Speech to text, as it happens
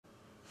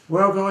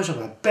Well guys,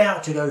 I'm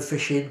about to go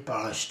fishing, but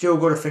I still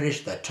got to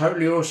finish the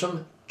totally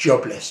awesome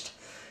job list.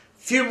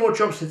 Few more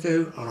jobs to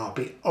do and I'll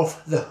be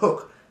off the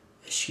hook,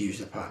 excuse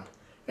the pun.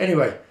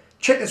 Anyway,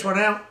 check this one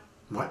out,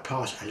 might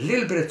pass a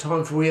little bit of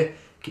time for you,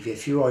 give you a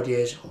few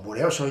ideas on what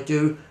else I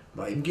do,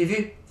 might even give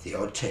you the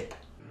odd tip.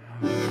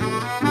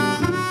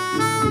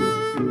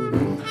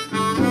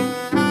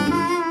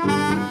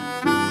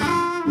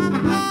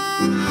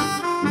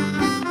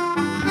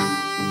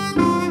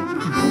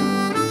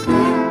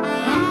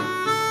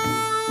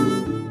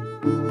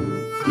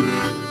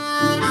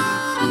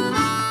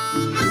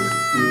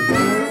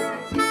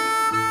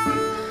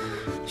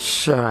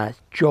 So,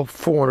 job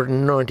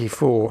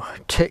 494,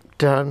 tick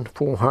done,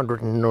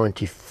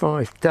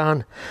 495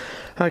 done.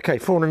 Okay,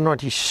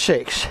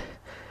 496,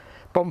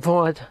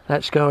 bonfire,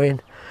 that's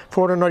going.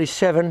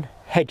 497,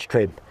 hedge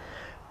trim.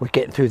 We're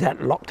getting through that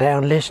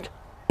lockdown list,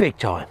 big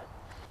time.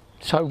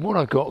 So what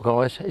I've got,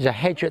 guys, is a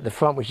hedge at the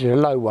front, which is a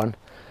low one,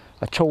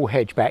 a tall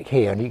hedge back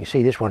here, and you can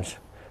see this one's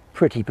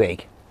pretty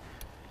big.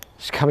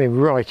 It's coming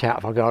right out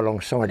if I go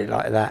alongside it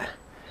like that.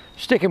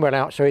 Sticking well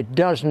out, so it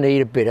does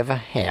need a bit of a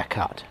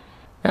haircut.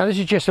 Now this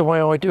is just the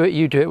way I do it,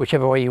 you do it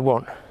whichever way you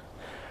want.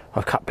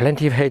 I've cut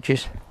plenty of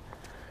hedges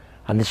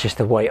and this is just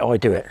the way I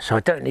do it. So I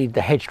don't need the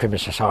Hedge Trimmer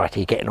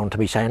Society getting on to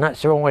me saying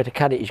that's the wrong way to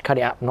cut it, you cut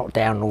it up, not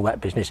down and all that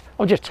business.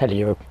 I'm just telling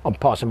you I'm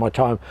passing my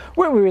time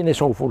when we're in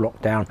this awful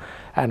lockdown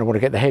and I want to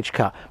get the hedge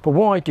cut. But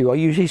what I do, I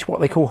use these what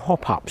they call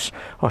hop-ups.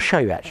 I'll show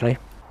you actually.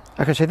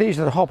 Okay, so these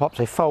are the hop-ups,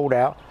 they fold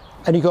out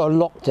and you've got a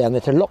lock down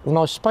there to lock, and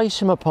I space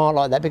them apart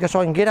like that because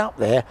I can get up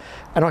there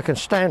and I can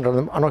stand on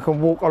them and I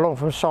can walk along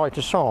from side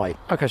to side.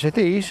 Okay, so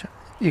these,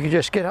 you can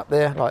just get up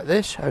there like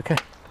this, okay.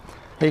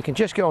 You can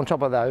just get on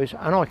top of those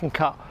and I can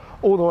cut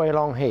all the way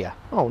along here.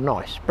 Oh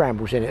nice,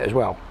 brambles in it as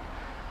well.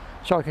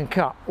 So I can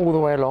cut all the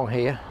way along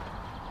here,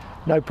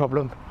 no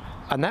problem.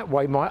 And that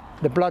way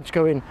the blood's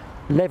going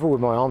level with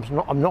my arms,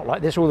 I'm not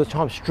like this all the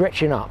time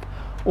stretching up.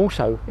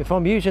 Also, if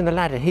I'm using the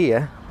ladder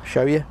here, I'll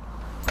show you,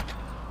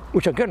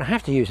 which I'm going to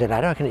have to use the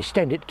ladder, I can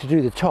extend it to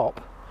do the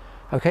top.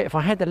 Okay, if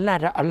I had the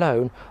ladder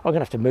alone, I'm going to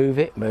have to move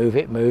it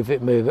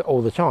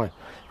all the time.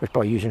 But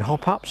by using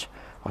hop-ups,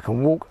 I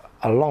can walk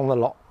along the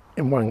lot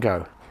in one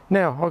go.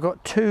 Now, I've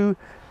got two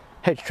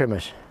hedge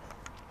trimmers.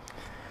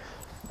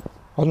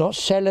 I'm not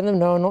selling them,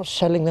 no, I'm not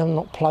selling them, I'm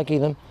not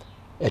plugging them.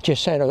 It's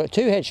just saying I've got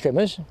two hedge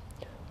trimmers.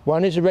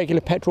 One is a regular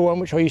petrol one,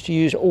 which I used to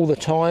use all the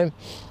time.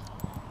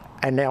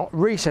 And now,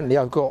 recently,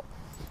 I've got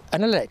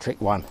an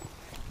electric one.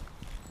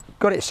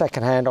 Got it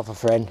second hand off a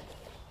friend,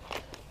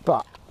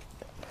 but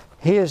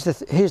here's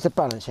the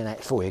balancing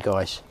act for you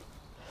guys.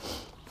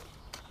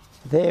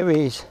 There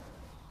is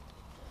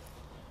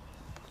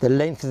the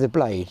length of the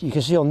blade. You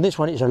can see on this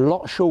one it's a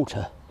lot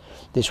shorter.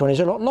 This one is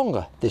a lot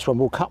longer. This one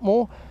will cut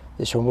more,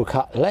 this one will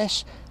cut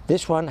less.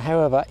 This one,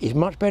 however, is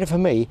much better for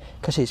me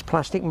because it's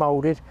plastic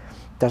moulded,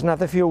 doesn't have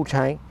the fuel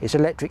tank, it's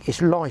electric,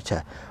 it's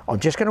lighter. I'm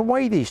just going to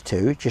weigh these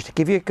two just to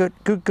give you a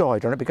good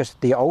guide on it, because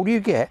the older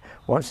you get,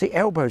 once the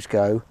elbows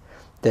go,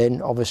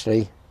 then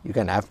obviously you're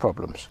going to have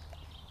problems.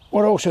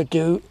 What I also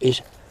do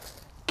is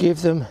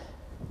give them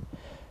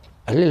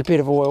a little bit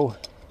of oil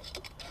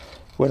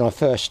when I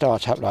first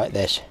start up like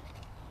this.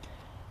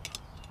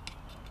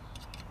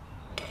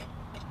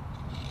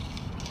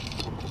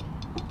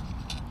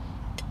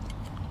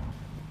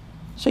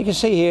 So you can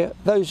see here,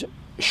 those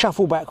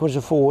shuffle backwards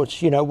and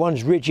forwards, you know,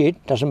 one's rigid,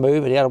 doesn't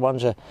move, and the other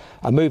one's a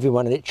moving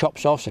one and it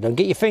chops off, so don't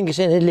get your fingers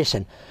in and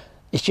listen.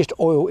 It's just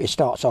oil, it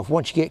starts off.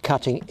 Once you get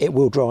cutting, it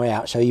will dry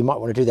out. So you might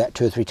want to do that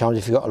 2 or 3 times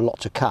if you've got a lot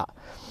to cut.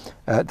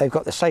 They've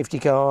got the safety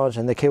guards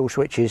and the kill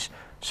switches.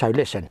 So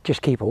listen,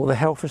 just keep all the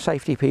health and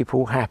safety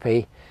people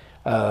happy.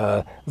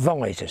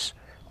 Visors,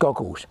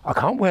 goggles. I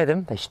can't wear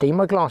them. They steam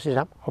my glasses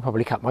up. I'll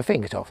probably cut my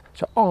fingers off.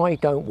 So I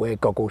don't wear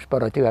goggles,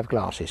 but I do have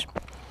glasses.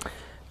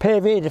 Pair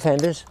of ear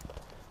defenders.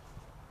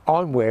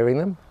 I'm wearing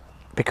them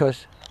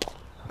because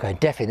I'm going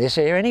deaf in this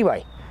ear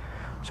anyway.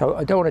 So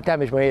I don't want to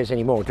damage my ears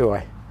anymore, do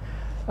I?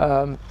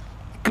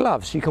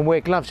 Gloves, you can wear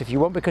gloves if you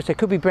want, because there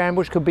could be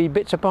brambles, could be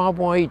bits of barbed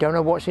wire, you don't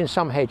know what's in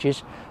some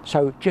hedges.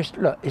 So just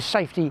look, it's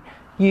safety,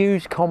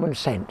 use common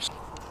sense.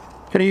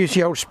 I'm going to use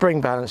the old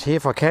spring balance here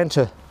if I can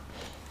to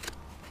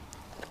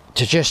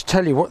just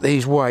tell you what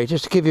these weigh,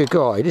 just to give you a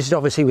guide. This is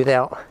obviously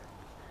without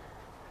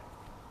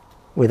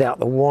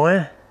the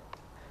wire,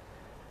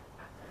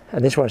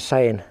 and this one's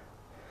saying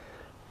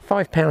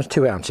 5 pounds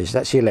 2 ounces.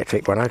 That's the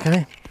electric one,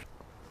 okay.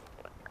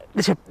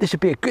 This would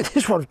be a good,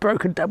 this one's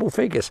broken double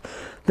figures.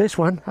 This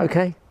one,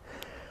 okay,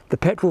 the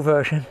petrol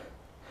version,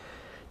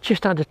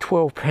 just under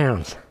 12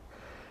 pounds.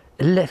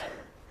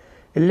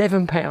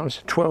 11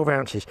 pounds, 12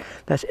 ounces.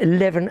 That's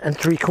 11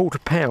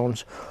 3/4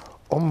 pounds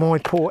on my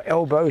poor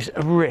elbows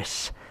and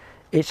wrists.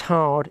 It's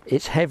hard,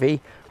 it's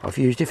heavy. I've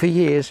used it for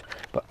years,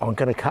 but I'm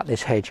going to cut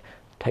this hedge.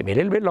 Take me a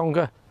little bit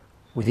longer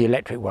with the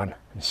electric one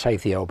and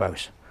save the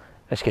elbows.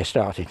 Let's get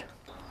started.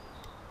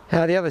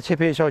 Now the other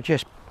tip is I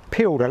just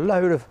peeled a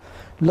load of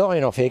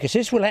line off here, because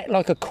this will act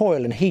like a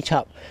coil and heat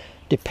up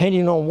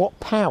depending on what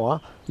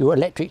power your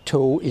electric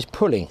tool is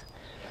pulling.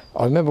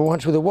 I remember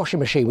once with a washing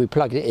machine we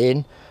plugged it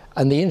in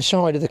and the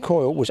inside of the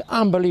coil was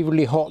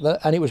unbelievably hot,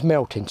 and it was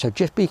melting. So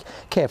just be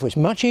careful. It's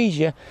much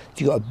easier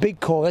if you've got a big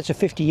coil. That's a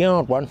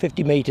 50-yard one,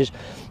 50 meters.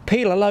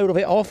 Peel a load of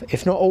it off,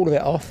 if not all of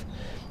it off,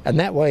 and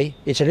that way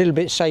it's a little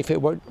bit safer.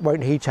 It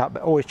won't heat up.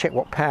 But always check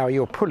what power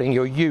you're pulling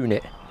your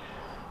unit.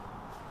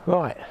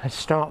 Right, let's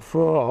start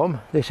from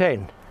this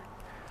end.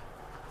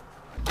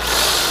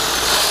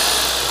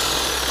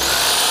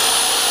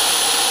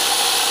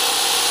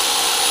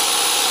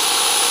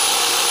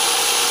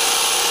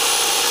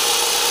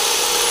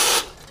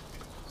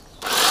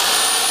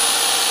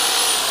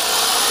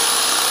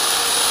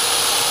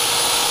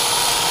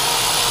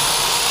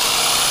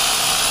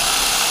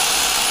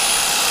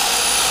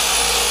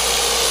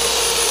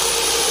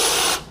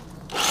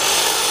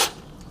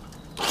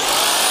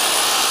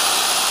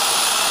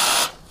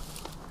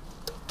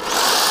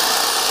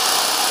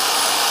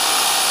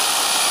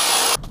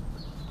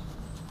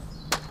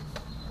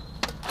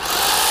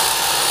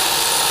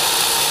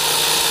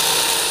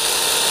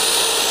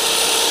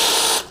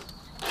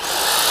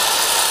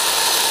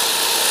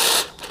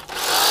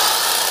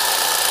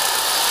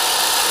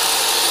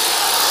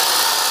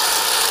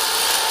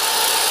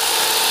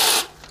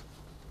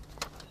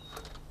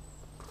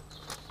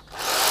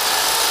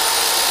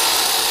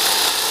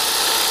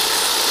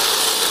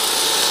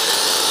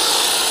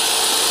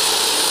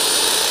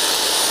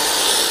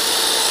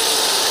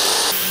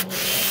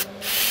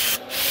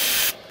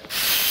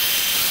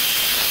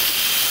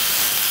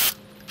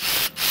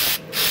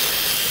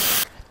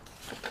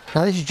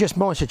 Now this is just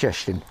my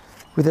suggestion.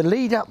 With the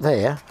lead up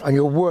there and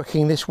you're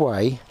working this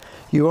way,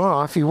 you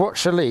are, if you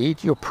watch the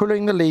lead, you're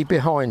pulling the lead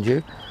behind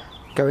you,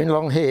 going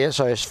along here,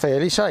 so it's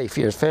fairly safe.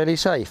 You're fairly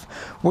safe.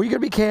 What you've got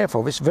to be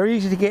careful of, it's very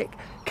easy to get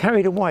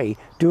carried away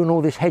doing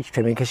all this hedge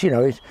trimming, because you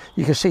know,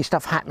 you can see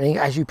stuff happening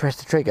as you press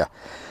the trigger.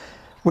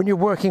 When you're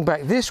working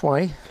back this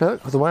way,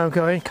 look, the way I'm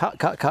going, cut,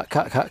 cut, cut,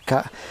 cut, cut,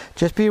 cut.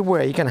 Just be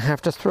aware you're going to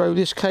have to throw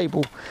this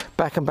cable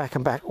back and back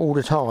and back all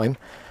the time.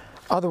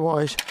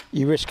 Otherwise,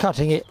 you risk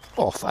cutting it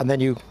off, and then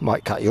you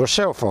might cut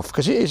yourself off,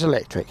 because it is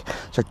electric.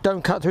 So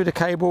don't cut through the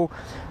cable.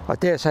 I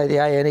dare say the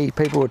A&E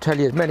people will tell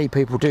you, as many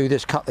people do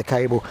this, cut the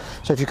cable.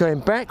 So if you're going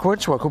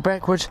backwards, what I call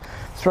backwards,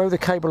 throw the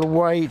cable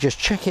away, just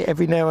check it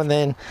every now and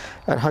then,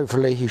 and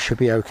hopefully you should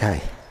be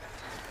okay.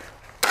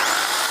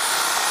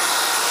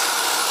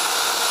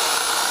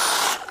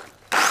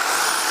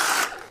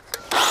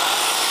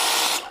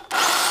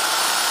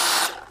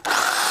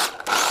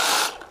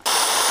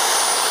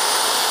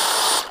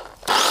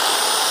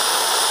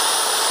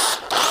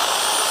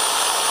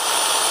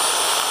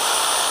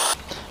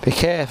 Be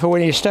careful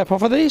when you step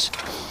off of these.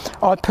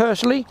 I'm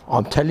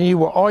telling you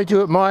what I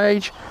do at my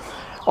age,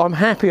 I'm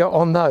happier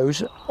on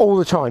those all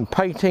the time.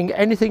 Painting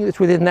anything that's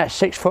within that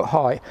 6 foot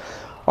height,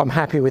 I'm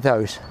happy with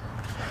those.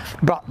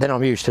 But then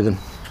I'm used to them.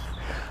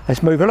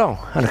 Let's move along.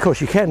 And of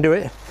course you can do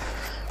it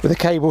with a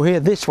cable here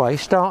this way.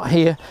 Start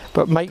here,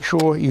 but make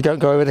sure you don't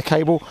go over the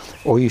cable,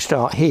 or you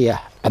start here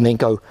and then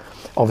go,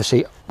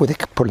 obviously, with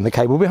pulling the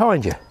cable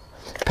behind you.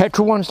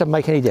 Petrol ones don't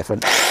make any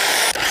difference.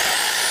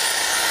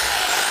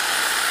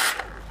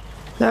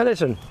 Now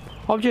listen,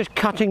 I'm just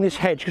cutting this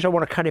hedge because I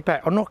want to cut it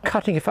back. I'm not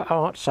cutting it for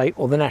art's sake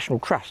or the National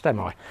Trust, am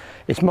I?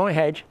 It's my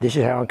hedge, this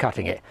is how I'm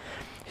cutting it.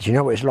 Because you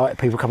know what it's like,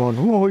 people come on,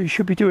 oh, you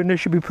should be doing this, you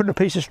should be putting a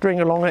piece of string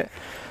along it.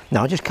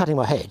 No, I'm just cutting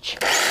my hedge.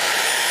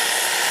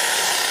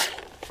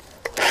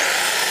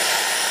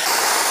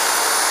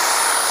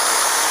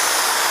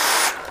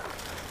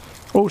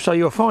 Also,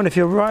 you'll find if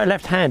you're right or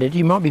left-handed,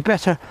 you might be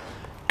better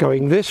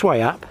going this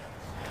way up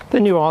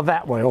than you are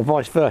that way, or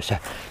vice versa.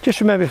 Just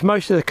remember, if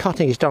most of the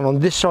cutting is done on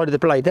this side of the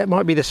blade, that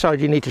might be the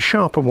side you need to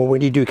sharpen more when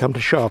you do come to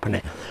sharpen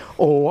it.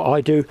 Or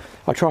I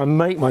try and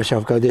make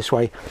myself go this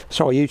way,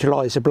 so I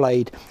utilise the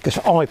blade, because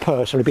I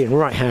personally, being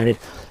right-handed,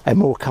 am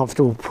more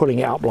comfortable pulling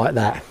it up like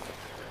that.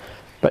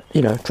 But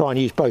you know, try and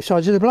use both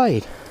sides of the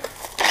blade.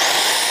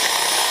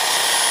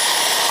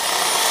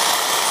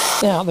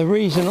 Now the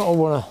reason I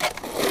want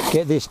to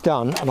get this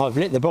done, and I've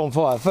lit the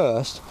bonfire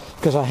first,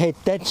 because I had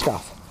dead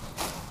stuff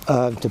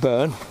to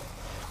burn,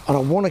 and I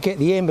want to get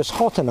the embers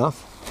hot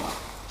enough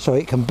so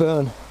it can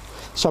burn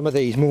some of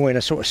these more in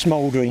a sort of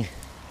smouldering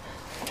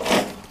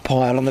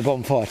pile on the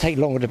bonfire. Take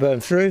longer to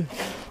burn through,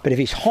 but if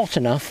it's hot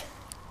enough,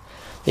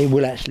 it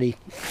will actually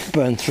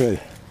burn through.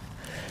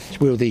 Let's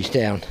wheel these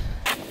down.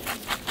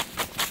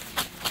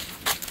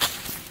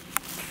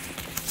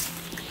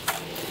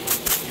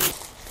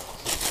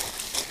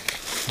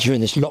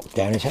 During this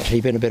lockdown, it's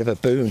actually been a bit of a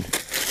boon.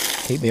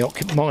 Keep me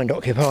mind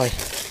occupied,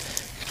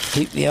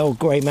 keep the old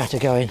grey matter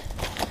going,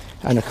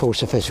 and of course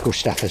the physical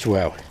stuff as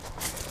well.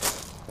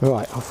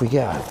 Right, off we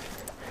go.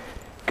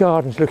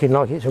 Garden's looking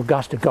like it's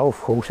Augusta golf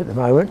course at the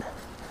moment.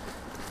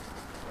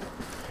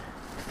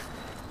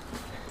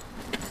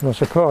 Not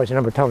surprised the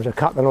number of times I've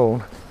cut the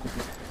lawn.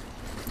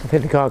 I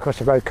think the guy across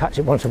the road cuts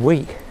it once a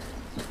week.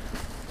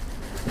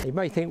 You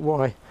may think,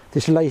 why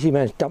this lazy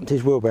man's dumped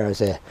his wheelbarrows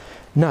there.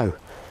 No,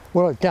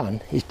 what I've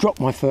done is dropped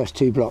my first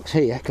 2 blocks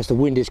here, because the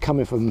wind is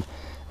coming from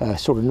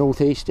sort of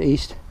northeast to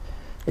east.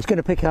 It's going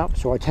to pick up,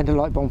 so I tend to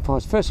light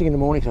bonfires first thing in the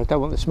morning, because I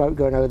don't want the smoke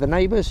going over the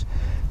neighbours.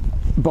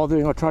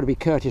 bothering. I try to be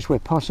courteous where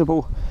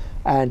possible,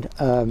 and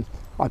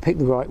I pick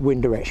the right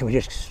wind direction,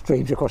 which just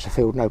streams across the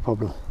field, no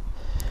problem.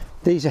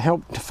 These are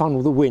helped to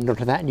funnel the wind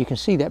onto that, and you can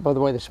see that by the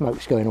way the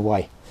smoke's going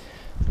away.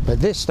 But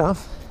this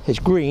stuff is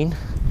green,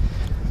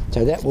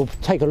 so that will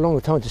take a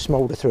longer time to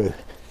smoulder through.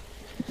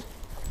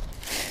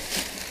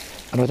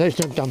 And I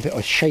don't dump it,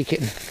 I shake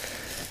it and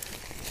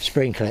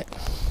sprinkle it.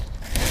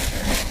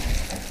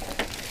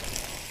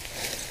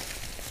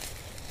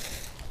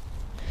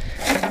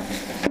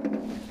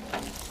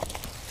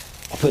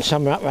 I'll put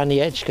some up around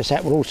the edge because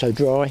that will also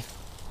dry.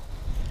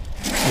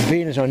 And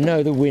being as I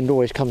know the wind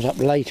always comes up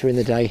later in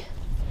the day,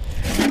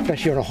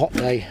 especially on a hot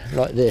day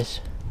like this.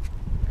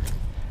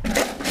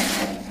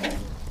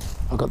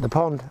 I've got the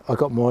pond, I've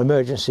got my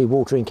emergency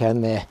watering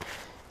can there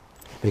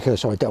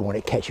because I don't want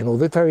it catching all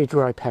the very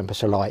dry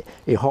pampas alight.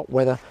 In hot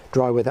weather,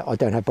 dry weather, I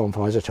don't have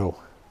bonfires at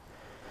all.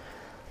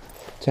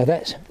 So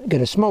that's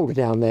going to smoulder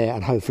down there,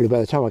 and hopefully by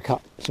the time I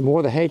cut some more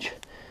of the hedge,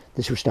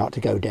 this will start to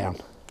go down.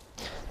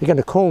 They're going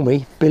to call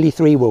me Billy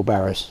Three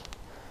Wheelbarrows.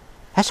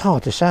 That's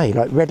hard to say,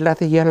 like red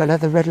leather, yellow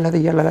leather, red leather,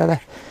 yellow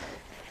leather.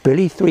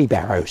 Billy Three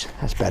Barrows,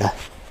 that's better.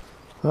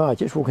 Right,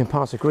 just walking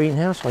past the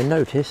greenhouse, I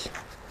notice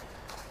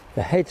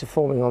the heads are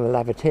forming on the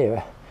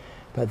Lavatera,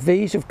 but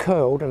these have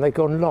curled and they've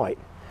gone light.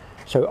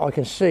 So I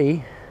can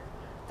see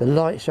the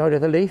light side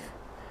of the leaf.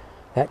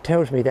 That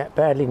tells me that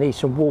badly needs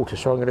some water,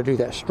 so I'm going to do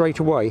that straight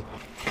away.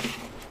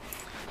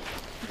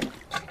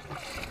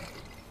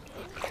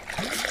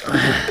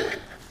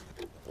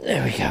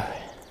 There we go.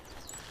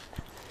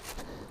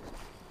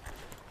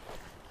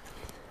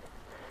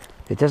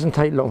 It doesn't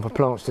take long for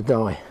plants to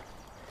die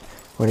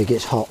when it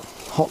gets hot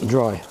and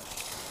dry.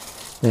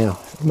 Now,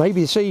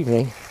 maybe this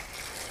evening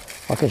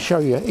I can show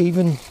you,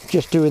 even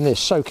just doing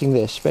this, soaking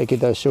this, better give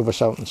those silver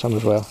salt and some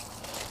as well.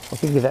 I'll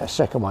give you that a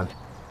second one.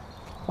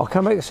 I'll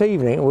come back this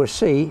evening and we'll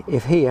see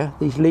if here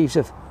these leaves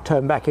have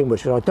turned back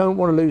inwards, because I don't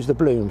want to lose the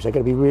blooms. They're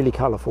going to be really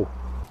colourful.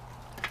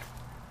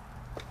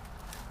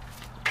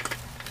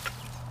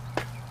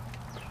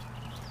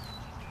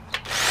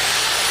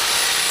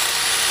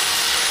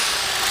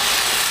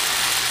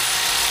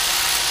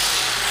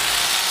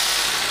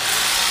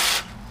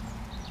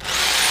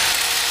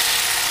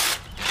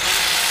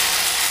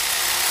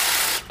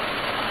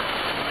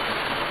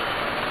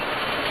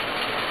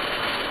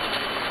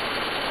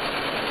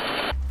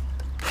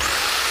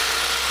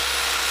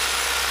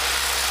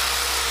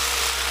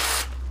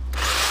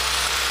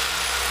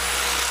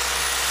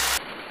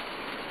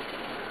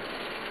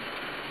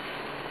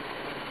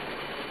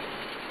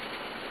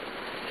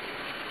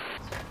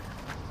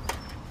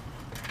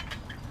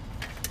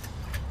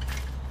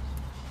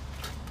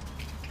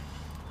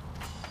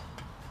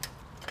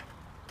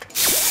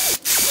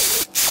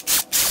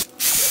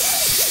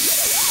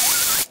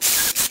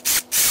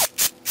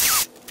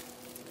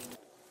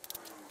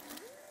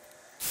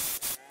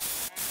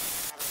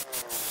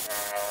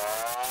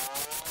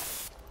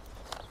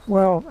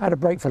 Well, I had a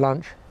break for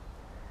lunch.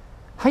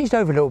 Hazed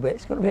over a little bit,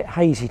 it's got a bit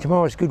hazy.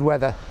 Tomorrow's good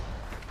weather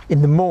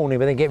in the morning,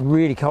 but then get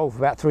really cold for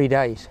about 3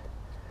 days.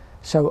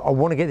 So I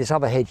want to get this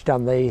other hedge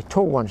done, the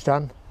tall one's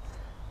done.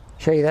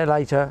 Show you that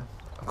later.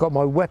 I've got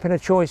my weapon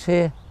of choice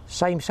here,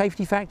 same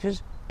safety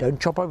factors, don't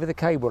chop over the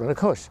cable. And of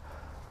course,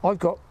 I've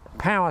got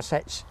power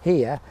sets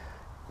here,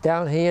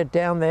 down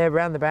there,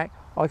 round the back.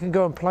 I can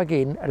go and plug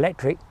in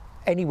electric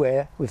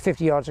anywhere with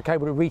 50 yards of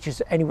cable that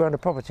reaches anywhere on the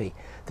property.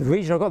 The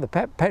reason I got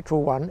the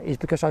petrol one is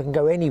because I can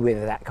go anywhere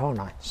with that, can't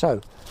I?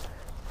 So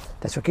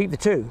that's why I keep the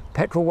two.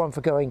 Petrol one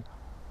for going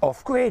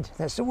off-grid,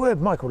 that's the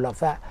word, Michael loved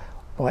that.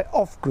 My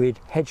off-grid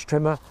hedge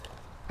trimmer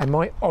and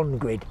my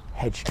on-grid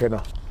hedge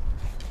trimmer.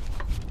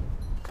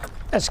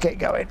 Let's get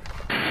going.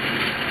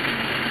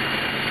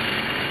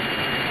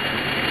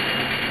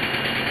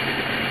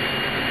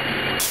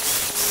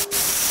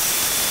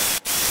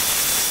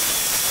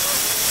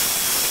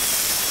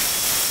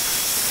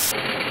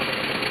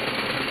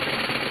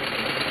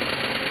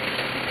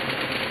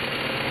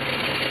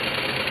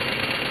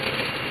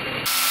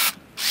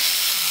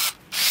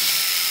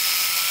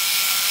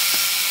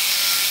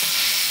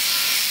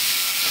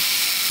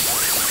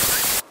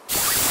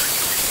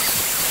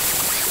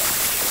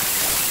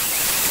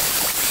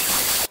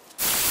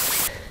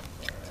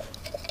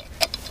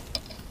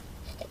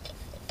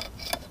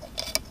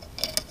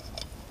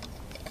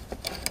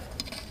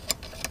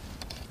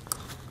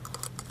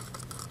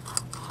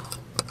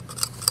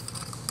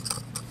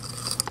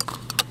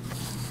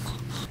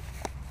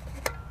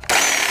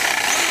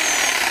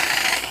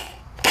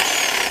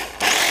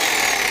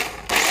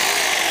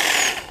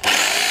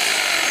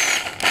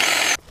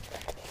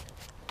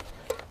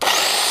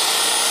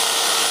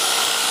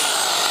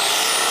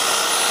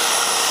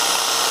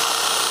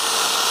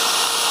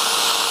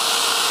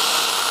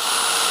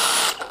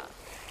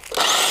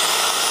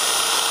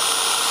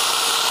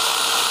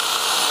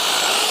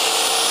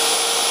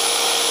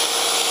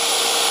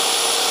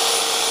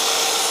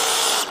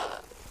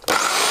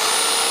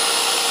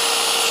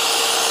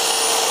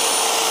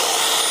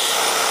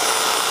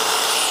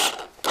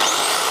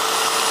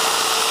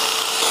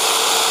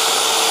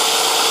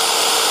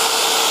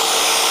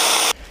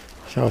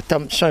 I've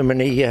dumped so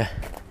many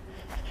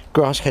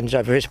grass cuttings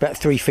over here, it's about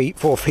 3 feet,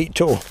 4 feet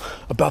tall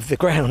above the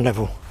ground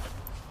level.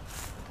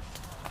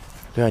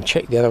 Go and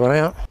check the other one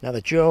out. Another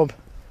job.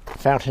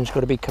 Fountain's got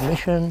to be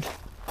commissioned.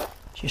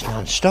 It's just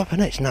non-stop, isn't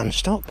it? It's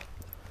non-stop.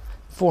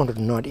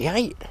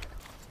 498.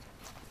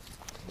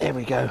 There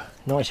we go.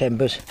 Nice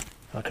embers.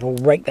 I can all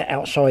rake that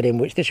outside in,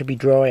 which this will be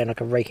dry, and I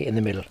can rake it in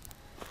the middle.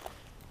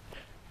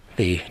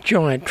 The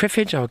giant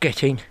triffids are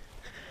getting,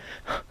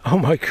 oh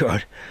my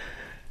god,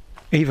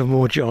 even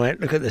more giant.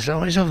 Look at the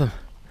size of them.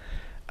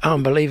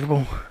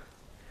 Unbelievable.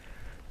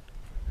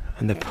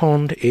 And the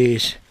pond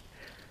is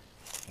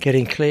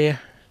getting clear.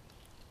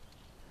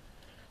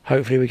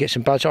 Hopefully we get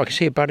some buds. I can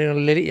see a bud in a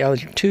lily.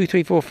 2,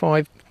 3, 4,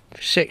 5,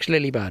 6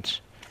 lily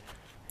buds.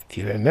 If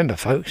you remember,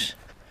 folks,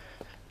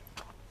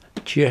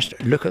 just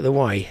look at the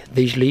way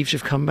these leaves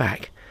have come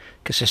back,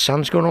 because the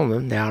sun's gone on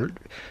them. Now,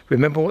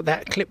 remember what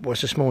that clip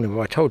was this morning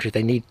where I told you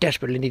they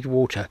desperately need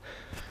water.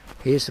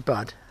 Here's the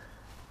bud.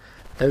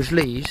 Those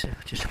leaves,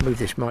 just move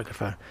this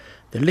microphone,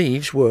 the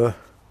leaves were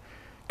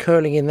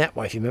curling in that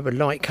way, if you remember,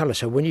 light colour.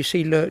 So when you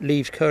see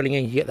leaves curling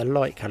in, you get the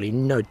light colour. You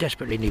know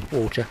desperately need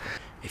water.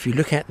 If you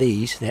look at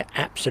these, they're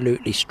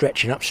absolutely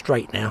stretching up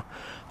straight now,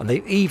 and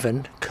they've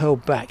even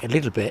curled back a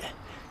little bit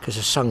because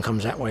the sun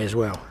comes that way as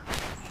well.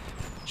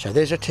 So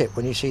there's a tip: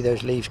 when you see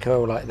those leaves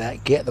curl like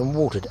that, get them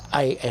watered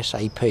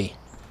ASAP.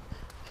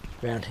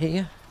 Around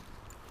here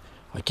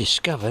I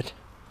discovered,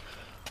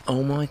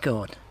 oh my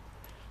god,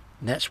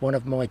 that's one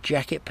of my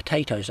jacket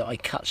potatoes that I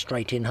cut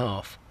straight in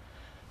half.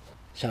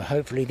 So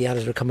hopefully the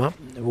others will come up.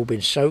 They've all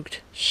been soaked.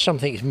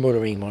 Something is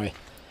murdering my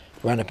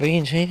runner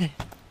beans here.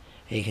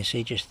 You can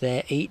see just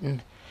there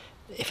eaten.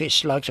 If it's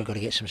slugs, I've got to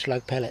get some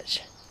slug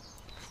pellets.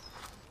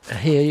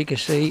 Here you can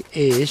see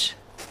is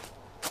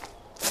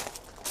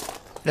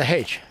the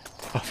hedge.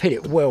 I've hit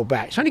it well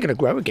back. It's only going to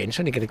grow again, it's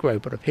only going to grow,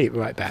 but I've hit it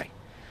right back.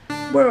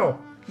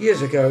 Well,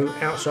 years ago,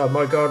 outside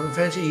my garden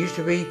fence, it used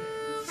to be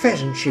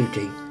pheasant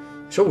shooting.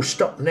 It's all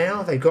stopped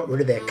now. They've got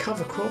rid of their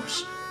cover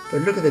crops.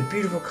 But look at the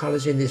beautiful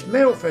colours in this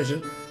male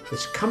pheasant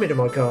that's come into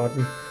my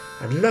garden.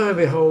 And lo and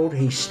behold,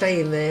 he's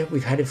staying there.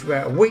 We've had him for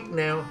about a week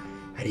now.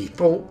 And he's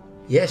brought,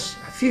 yes,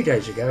 a few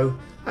days ago,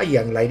 a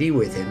young lady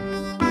with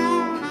him.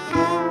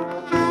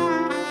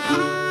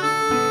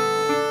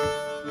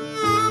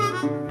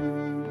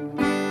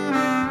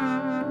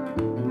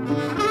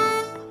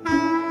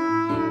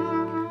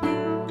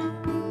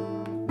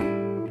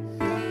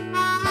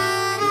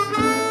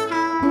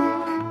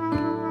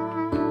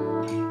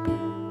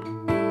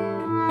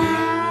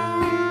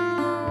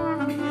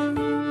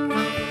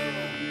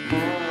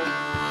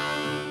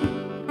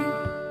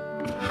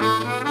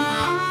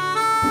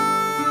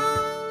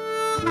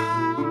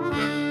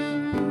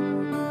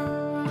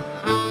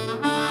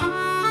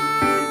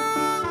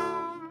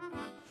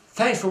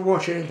 Thanks for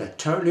watching the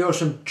totally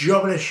awesome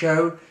jobless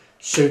show.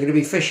 Soon going to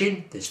be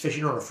fishing. There's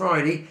fishing on a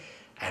Friday,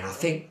 and I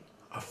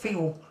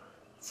feel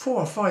 4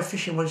 or 5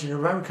 fishing ones in a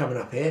row coming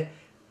up here.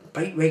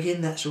 Bait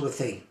rigging, that sort of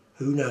thing.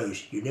 Who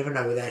knows? You never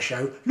know with our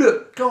show.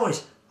 Look,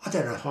 guys, I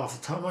don't know half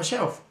the time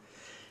myself.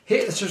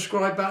 Hit the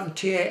subscribe button.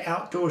 TA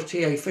Outdoors,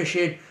 TA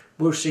Fishing.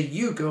 We'll see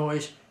you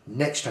guys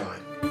next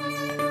time.